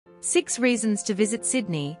6 reasons to visit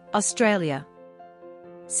Sydney, Australia.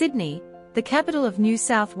 Sydney, the capital of New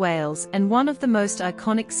South Wales and one of the most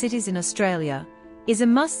iconic cities in Australia, is a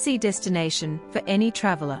must-see destination for any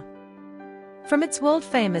traveller. From its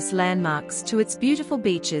world-famous landmarks to its beautiful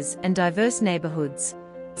beaches and diverse neighbourhoods,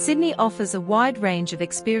 Sydney offers a wide range of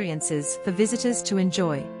experiences for visitors to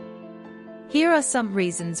enjoy. Here are some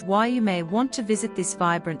reasons why you may want to visit this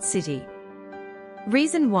vibrant city.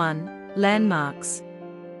 Reason 1. Landmarks.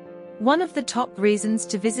 One of the top reasons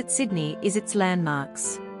to visit Sydney is its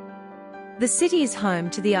landmarks. The city is home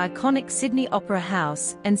to the iconic Sydney Opera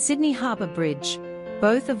House and Sydney Harbour Bridge,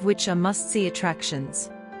 both of which are must-see attractions.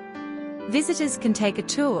 Visitors can take a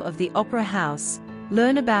tour of the Opera House,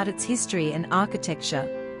 learn about its history and architecture,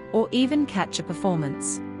 or even catch a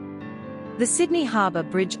performance. The Sydney Harbour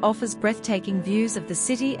Bridge offers breathtaking views of the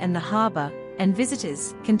city and the harbour, and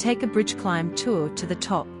visitors can take a bridge climb tour to the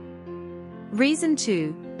top. Reason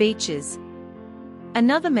 2. Beaches.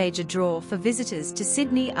 Another major draw for visitors to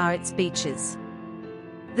Sydney are its beaches.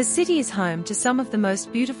 The city is home to some of the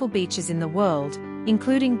most beautiful beaches in the world,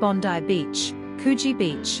 including Bondi Beach, Coogee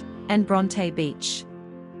Beach, and Bronte Beach.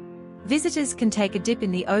 Visitors can take a dip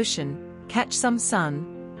in the ocean, catch some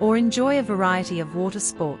sun, or enjoy a variety of water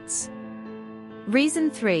sports. Reason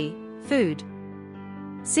 3. Food.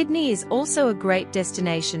 Sydney is also a great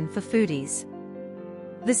destination for foodies.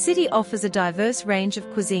 The city offers a diverse range of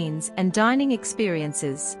cuisines and dining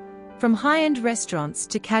experiences, from high-end restaurants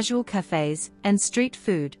to casual cafes and street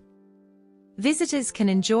food. Visitors can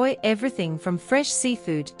enjoy everything from fresh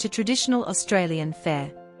seafood to traditional Australian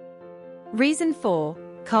fare. Reason 4.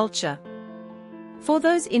 Culture. For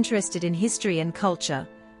those interested in history and culture,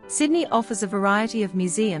 Sydney offers a variety of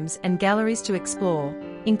museums and galleries to explore,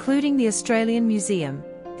 including the Australian Museum,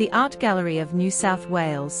 the Art Gallery of New South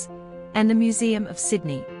Wales, and the Museum of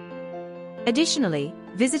Sydney. Additionally,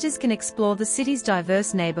 visitors can explore the city's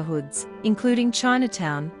diverse neighbourhoods, including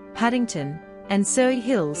Chinatown, Paddington, and Surrey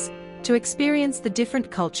Hills, to experience the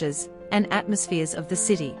different cultures and atmospheres of the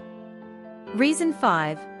city. Reason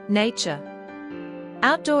 5. Nature.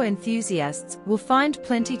 Outdoor enthusiasts will find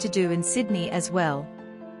plenty to do in Sydney as well.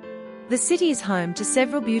 The city is home to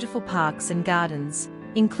several beautiful parks and gardens,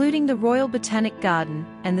 including the Royal Botanic Garden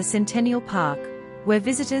and the Centennial Park, where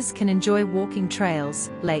visitors can enjoy walking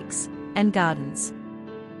trails, lakes, and gardens.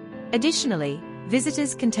 Additionally,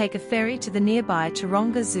 visitors can take a ferry to the nearby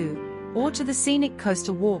Taronga Zoo, or to the scenic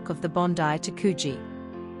coastal walk of the Bondi to Coogee.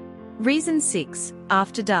 Reason 6.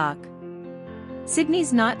 After dark.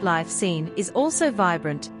 Sydney's nightlife scene is also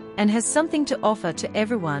vibrant and has something to offer to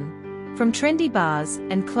everyone, from trendy bars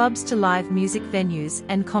and clubs to live music venues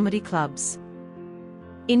and comedy clubs.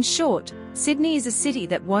 In short, Sydney is a city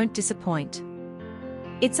that won't disappoint.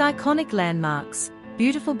 Its iconic landmarks,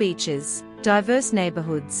 beautiful beaches, diverse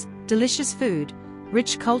neighbourhoods, delicious food,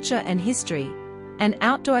 rich culture and history, and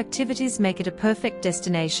outdoor activities make it a perfect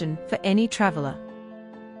destination for any traveller.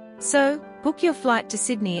 So, book your flight to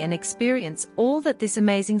Sydney and experience all that this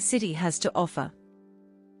amazing city has to offer.